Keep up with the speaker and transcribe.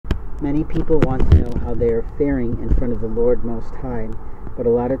Many people want to know how they are faring in front of the Lord Most High, but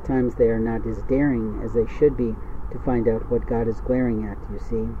a lot of times they are not as daring as they should be to find out what God is glaring at, you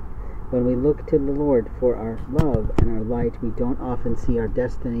see. When we look to the Lord for our love and our light, we don't often see our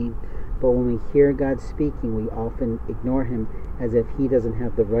destiny, but when we hear God speaking, we often ignore Him as if He doesn't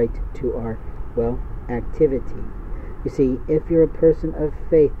have the right to our, activity. You see, if you're a person of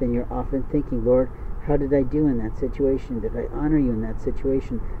faith, then you're often thinking, Lord, how did I do in that situation? Did I honor you in that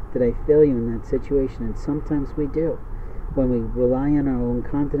situation? Did I fail you in that situation? And sometimes we do. When we rely on our own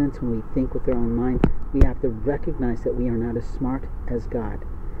confidence, when we think with our own mind, we have to recognize that we are not as smart as God.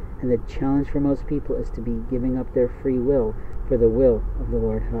 And the challenge for most people is to be giving up their free will for the will of the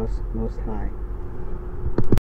Lord Most High.